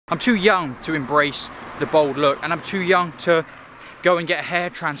I'm too young to embrace the bold look, and I'm too young to go and get a hair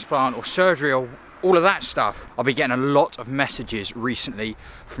transplant or surgery or all of that stuff. I've been getting a lot of messages recently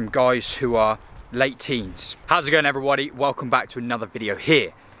from guys who are late teens. How's it going, everybody? Welcome back to another video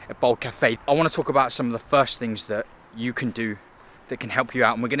here at Baldcafe. I want to talk about some of the first things that you can do that can help you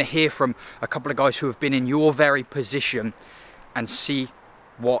out, and we're going to hear from a couple of guys who have been in your very position and see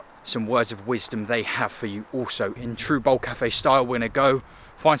what some words of wisdom they have for you also. In true Baldcafe style, we're going to go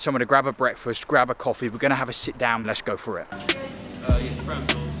find somewhere to grab a breakfast, grab a coffee. We're going to have a sit down. Let's go for it. Yes, brown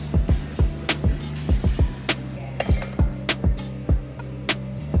sauce.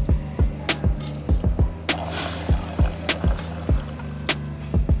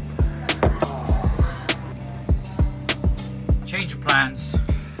 Change of plans.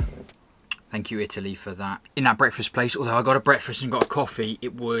 Thank you, Italy, for that. In that breakfast place, although I got a breakfast and got a coffee,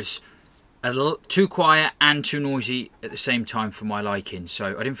 it was a little too quiet and too noisy at the same time for my liking.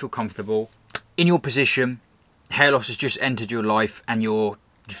 So I didn't feel comfortable. In your position, hair loss has just entered your life and you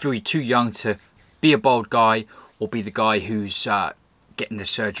feel you're too young to be a bald guy or be the guy who's getting the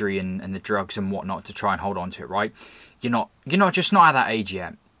surgery and the drugs and whatnot to try and hold on to it, right? You're just not at that age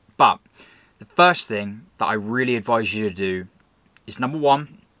yet. But the first thing that I really advise you to do is, number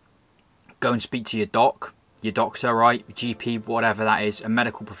one, go and speak to your doctor, right? GP, whatever that is, a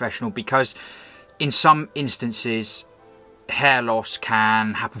medical professional, because in some instances, hair loss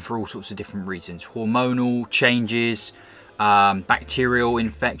can happen for all sorts of different reasons. Hormonal changes, bacterial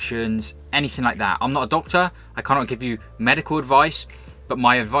infections, anything like that. I'm not a doctor. I cannot give you medical advice, but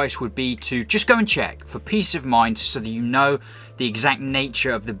my advice would be to just go and check for peace of mind so that you know the exact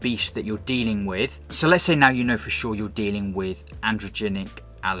nature of the beast that you're dealing with. So let's say now you know for sure you're dealing with androgenic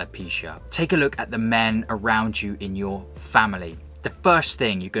alopecia. Take a look at the men around you in your family. The first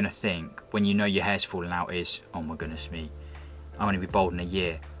thing you're going to think when you know your hair's falling out is, oh my goodness me, I'm going to be bald in a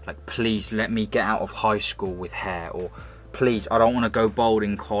year. Like, please let me get out of high school with hair, or please, I don't want to go bald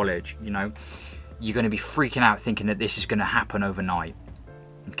in college. You know, you're going to be freaking out thinking that this is going to happen overnight.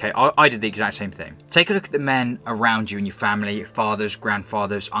 Okay, I did the exact same thing. Take a look at the men around you in your family, fathers,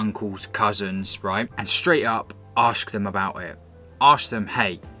 grandfathers, uncles, cousins, right? And straight up ask them about it. Ask them,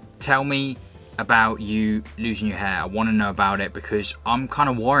 hey, tell me about you losing your hair. I want to know about it because I'm kind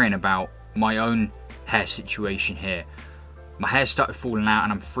of worrying about my own hair situation here. My hair started falling out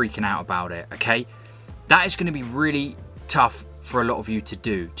and I'm freaking out about it, okay? That is going to be really tough for a lot of you to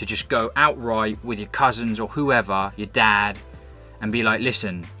do, to just go outright with your cousins or whoever, your dad, and be like,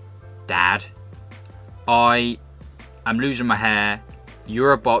 listen, Dad, I am losing my hair.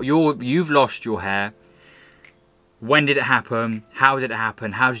 You've lost your hair. When did it happen? How did it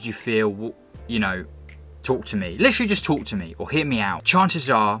happen? How did you feel? You know, talk to me. Literally just talk to me or hear me out. Chances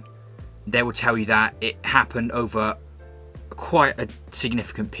are they will tell you that it happened over quite a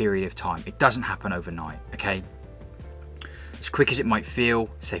significant period of time. It doesn't happen overnight, okay? As quick as it might feel,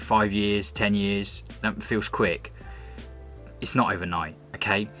 say 5 years, 10 years, that feels quick. It's not overnight,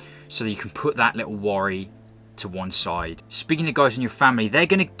 okay? So you can put that little worry to one side. Speaking to guys in your family, they're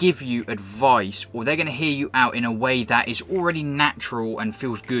going to give you advice, or they're going to hear you out in a way that is already natural and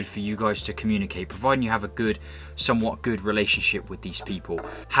feels good for you guys to communicate, providing you have a good, somewhat good relationship with these people.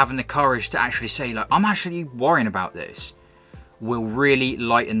 Having the courage to actually say, like, I'm actually worrying about this, will really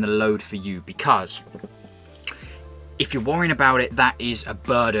lighten the load for you, because if you're worrying about it, that is a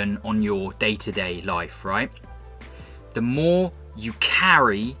burden on your day-to-day life, right? The more you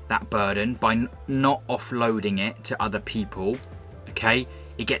carry that burden by not offloading it to other people, okay,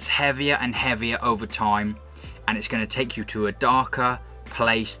 it gets heavier and heavier over time, and it's going to take you to a darker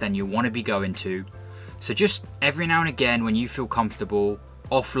place than you want to be going to. So just every now and again, when you feel comfortable,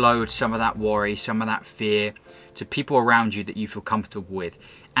 offload some of that worry, some of that fear to people around you that you feel comfortable with.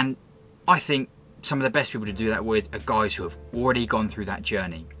 And I think some of the best people to do that with are guys who have already gone through that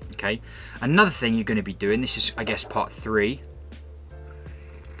journey. Okay, another thing you're going to be doing, this is, I guess, part 3.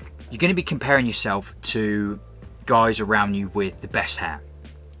 You're going to be comparing yourself to guys around you with the best hair.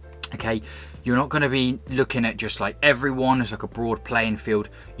 Okay, you're not going to be looking at just like everyone as like a broad playing field.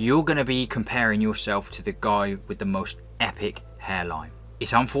 You're going to be comparing yourself to the guy with the most epic hairline.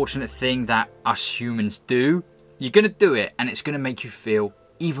 It's an unfortunate thing that us humans do. You're going to do it, and it's going to make you feel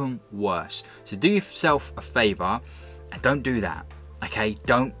even worse. So do yourself a favor and don't do that. Okay,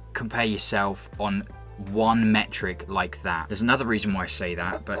 don't compare yourself on one metric like that. There's another reason why I say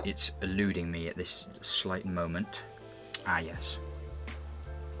that, but it's eluding me at this slight moment. Ah, yes.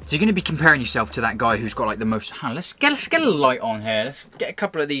 So you're going to be comparing yourself to that guy who's got like the most... Let's get a light on here. Let's get a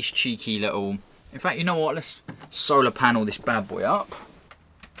couple of these cheeky little... In fact, you know what? Let's solar panel this bad boy up.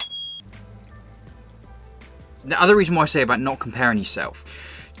 The other reason why I say about not comparing yourself,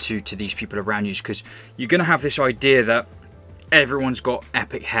 to these people around you, because you're going to have this idea that everyone's got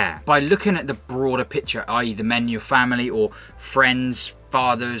epic hair. By looking at the broader picture, i.e. the men in your family or friends,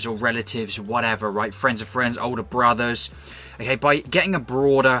 fathers or relatives, whatever, right? Friends of friends, older brothers. Okay, by getting a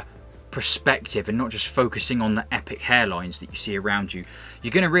broader perspective and not just focusing on the epic hairlines that you see around you,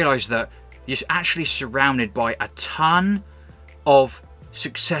 you're going to realize that you're actually surrounded by a ton of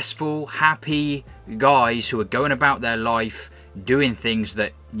successful, happy guys who are going about their life doing things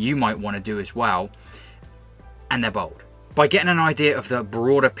that you might want to do as well, and they're bald. By getting an idea of the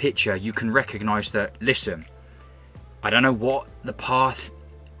broader picture, you can recognize that, listen, I don't know what the path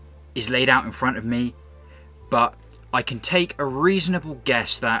is laid out in front of me, but I can take a reasonable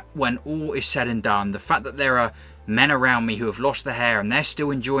guess that when all is said and done, the fact that there are men around me who have lost their hair and they're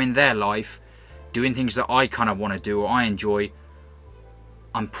still enjoying their life, doing things that I kind of want to do or I enjoy,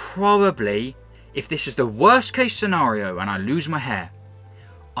 I'm probably, if this is the worst case scenario and I lose my hair,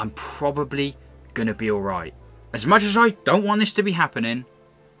 I'm probably going to be alright. As much as I don't want this to be happening,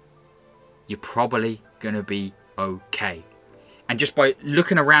 you're probably going to be okay. And just by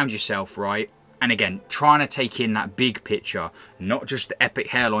looking around yourself, right, and again, trying to take in that big picture, not just the epic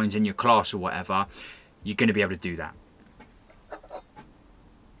hairlines in your class or whatever, you're going to be able to do that.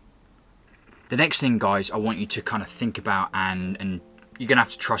 The next thing, guys, I want you to kind of think about, and you're going to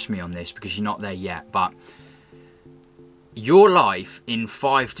have to trust me on this because you're not there yet, but your life in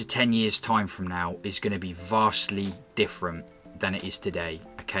 5 to 10 years time from now is going to be vastly different than it is today,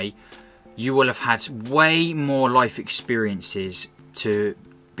 okay? You will have had way more life experiences to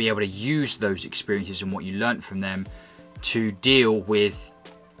be able to use those experiences and what you learnt from them to deal with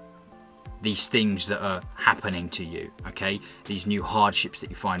these things that are happening to you, okay? These new hardships that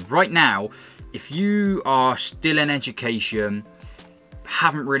you find. Right now, if you are still in education,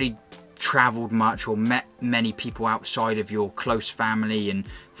 haven't really travelled much or met many people outside of your close family and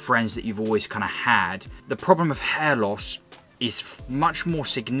friends that you've always kind of had, the problem of hair loss is much more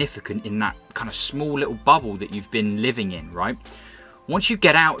significant in that kind of small little bubble that you've been living in, right? Once you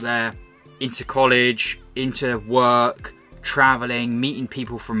get out there into college, into work, travelling, meeting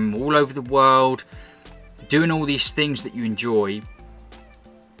people from all over the world, doing all these things that you enjoy,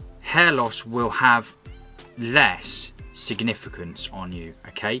 hair loss will have less significance on you,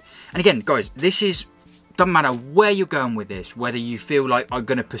 okay? And again, guys, this is, doesn't matter where you're going with this, whether you feel like I'm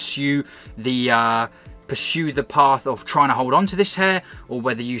going to pursue the path of trying to hold on to this hair, or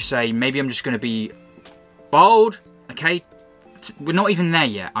whether you say maybe I'm just going to be bald, okay? We're not even there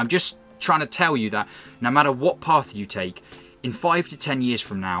yet. I'm just trying to tell you that no matter what path you take, in 5 to 10 years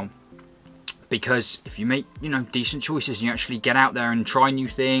from now, because if you make, you know, decent choices and you actually get out there and try new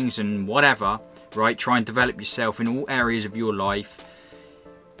things and whatever, right, try and develop yourself in all areas of your life,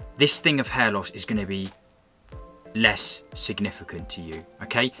 this thing of hair loss is going to be less significant to you,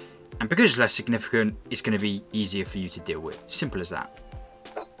 okay? And because it's less significant, it's going to be easier for you to deal with. Simple as that.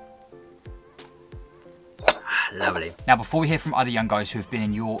 Lovely. Now, before we hear from other young guys who have been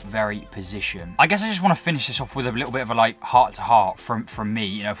in your very position, I guess I just want to finish this off with a little bit of a like heart-to-heart from me.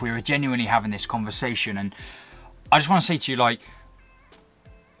 You know, if we were genuinely having this conversation, and I just want to say to you, like,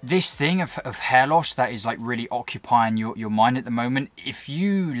 this thing of hair loss that is like really occupying your mind at the moment, if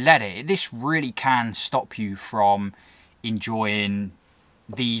you let it, this really can stop you from enjoying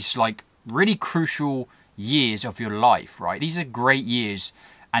these like really crucial years of your life, right? These are great years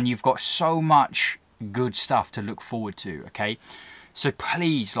and you've got so much good stuff to look forward to, okay? So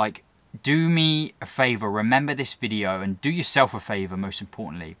please, like, do me a favor, remember this video, and do yourself a favor, most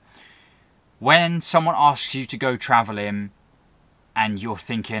importantly. When someone asks you to go traveling and you're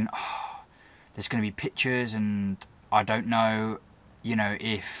thinking, oh, there's going to be pictures and I don't know, you know,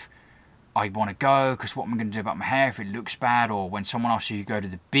 if I want to go because what am I going to do about my hair if it looks bad, or when someone asks you to go to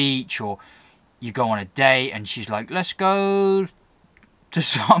the beach or you go on a date and she's like, let's go to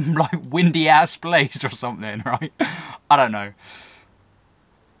some like windy ass place or something, right? I don't know.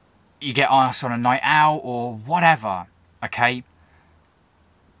 You get asked on a night out or whatever, okay?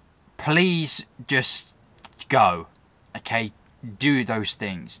 Please just go, okay? Do those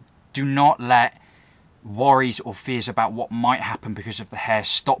things. Do not let worries or fears about what might happen because of the hair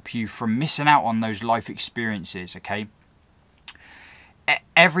stop you from missing out on those life experiences, okay?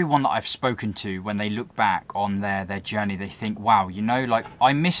 Everyone that I've spoken to, when they look back on their journey, they think, wow, you know, like,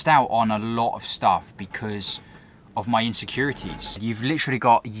 I missed out on a lot of stuff because of my insecurities. You've literally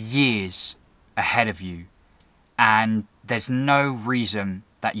got years ahead of you, and there's no reason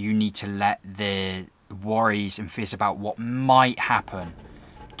that you need to let the worries and fears about what might happen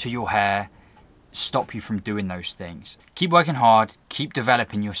to your hair stop you from doing those things. Keep working hard, keep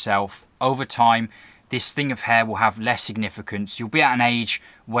developing yourself over time. this thing of hair will have less significance. You'll be at an age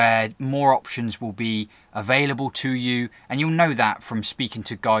where more options will be available to you, and you'll know that from speaking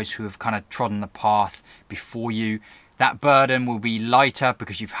to guys who have kind of trodden the path before you. That burden will be lighter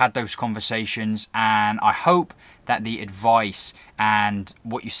because you've had those conversations, and I hope that the advice and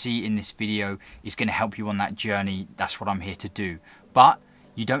what you see in this video is going to help you on that journey. That's what I'm here to do. But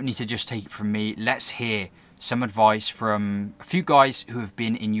you don't need to just take it from me. Let's hear some advice from a few guys who have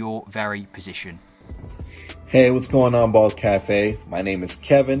been in your very position. Hey, what's going on, Baldcafe? My name is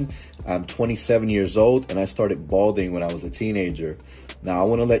Kevin. I'm 27 years old, and I started balding when I was a teenager. Now, I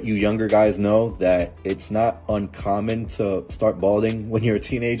want to let you younger guys know that it's not uncommon to start balding when you're a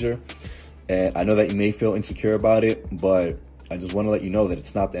teenager. And I know that you may feel insecure about it, but I just want to let you know that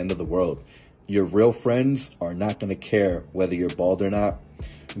it's not the end of the world. Your real friends are not going to care whether you're bald or not.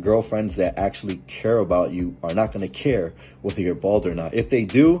 Girlfriends that actually care about you are not going to care whether you're bald or not. If they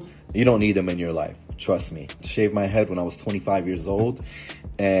do, you don't need them in your life. Trust me. I shaved my head when I was 25 years old,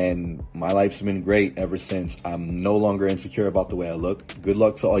 and my life's been great ever since. I'm no longer insecure about the way I look. Good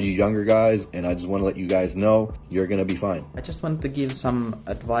luck to all you younger guys, and I just want to let you guys know you're going to be fine. I just want to give some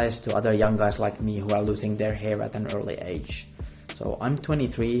advice to other young guys like me who are losing their hair at an early age. So I'm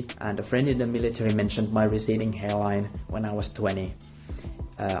 23, and a friend in the military mentioned my receding hairline when I was 20.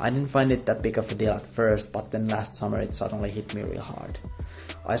 I didn't find it that big of a deal at first, but then last summer it suddenly hit me real hard.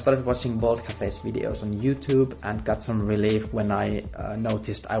 I started watching Baldcafe's videos on YouTube and got some relief when I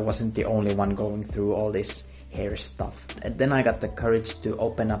noticed I wasn't the only one going through all this hair stuff. And then I got the courage to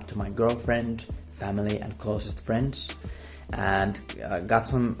open up to my girlfriend, family and closest friends, and got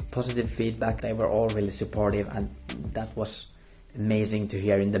some positive feedback. They were all really supportive, and that was amazing to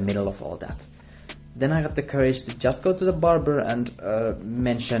hear in the middle of all that. Then I got the courage to just go to the barber and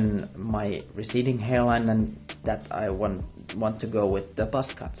mention my receding hairline and that I want to go with the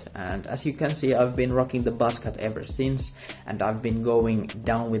buzz cut. And as you can see, I've been rocking the buzz cut ever since, and I've been going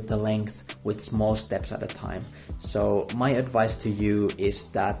down with the length with small steps at a time. So my advice to you is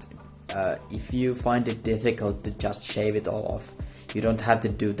that if you find it difficult to just shave it all off, you don't have to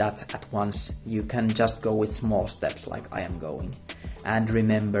do that at once. You can just go with small steps like I am going. And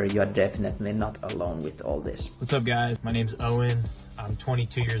remember, you're definitely not alone with all this. What's up, guys? My name's Owen. I'm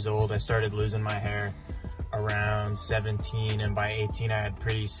 22 years old. I started losing my hair around 17, and by 18 I had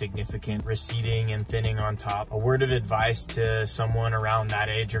pretty significant receding and thinning on top. A word of advice to someone around that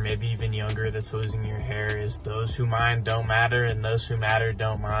age or maybe even younger that's losing your hair is those who mind don't matter, and those who matter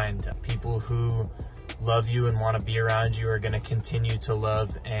don't mind. People who love you and want to be around you are going to continue to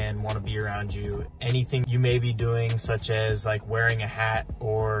love and want to be around you. Anything you may be doing, such as like wearing a hat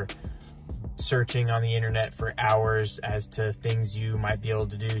or searching on the internet for hours as to things you might be able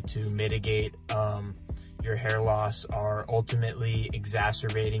to do to mitigate your hair loss, are ultimately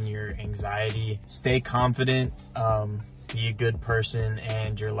exacerbating your anxiety. Stay confident, be a good person,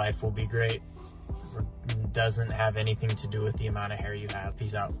 and your life will be great. It doesn't have anything to do with the amount of hair you have.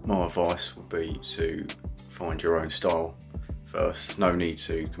 Peace out. My advice would be to find your own style first. There's no need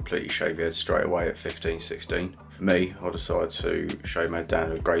to completely shave your head straight away at 15, 16. For me, I decided to shave my head down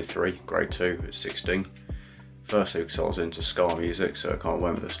to grade 3, grade 2 at 16. Firstly, because I was into ska music, so it kind of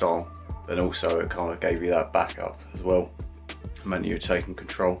went with the style. Then also it kind of gave you that backup as well. It meant you were taking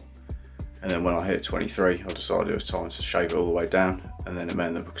control. And then when I hit 23, I decided it was time to shave it all the way down. And then it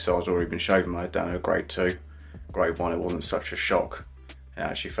meant that because I was already been shaving my head down to grade 2, grade 1 it wasn't such a shock. It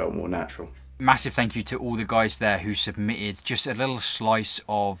actually felt more natural. Massive thank you to all the guys there who submitted just a little slice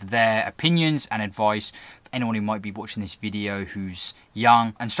of their opinions and advice for anyone who might be watching this video who's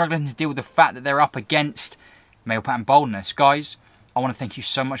young and struggling to deal with the fact that they're up against male pattern baldness. Guys, I want to thank you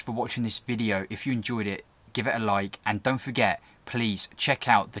so much for watching this video. If you enjoyed it, give it a like, and don't forget, please check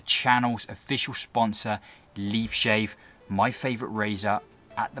out the channel's official sponsor, Leaf Shave, my favourite razor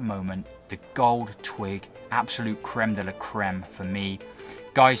at the moment, the Gold Twig, absolute creme de la creme for me.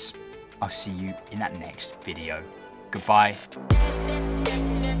 Guys, I'll see you in that next video. Goodbye.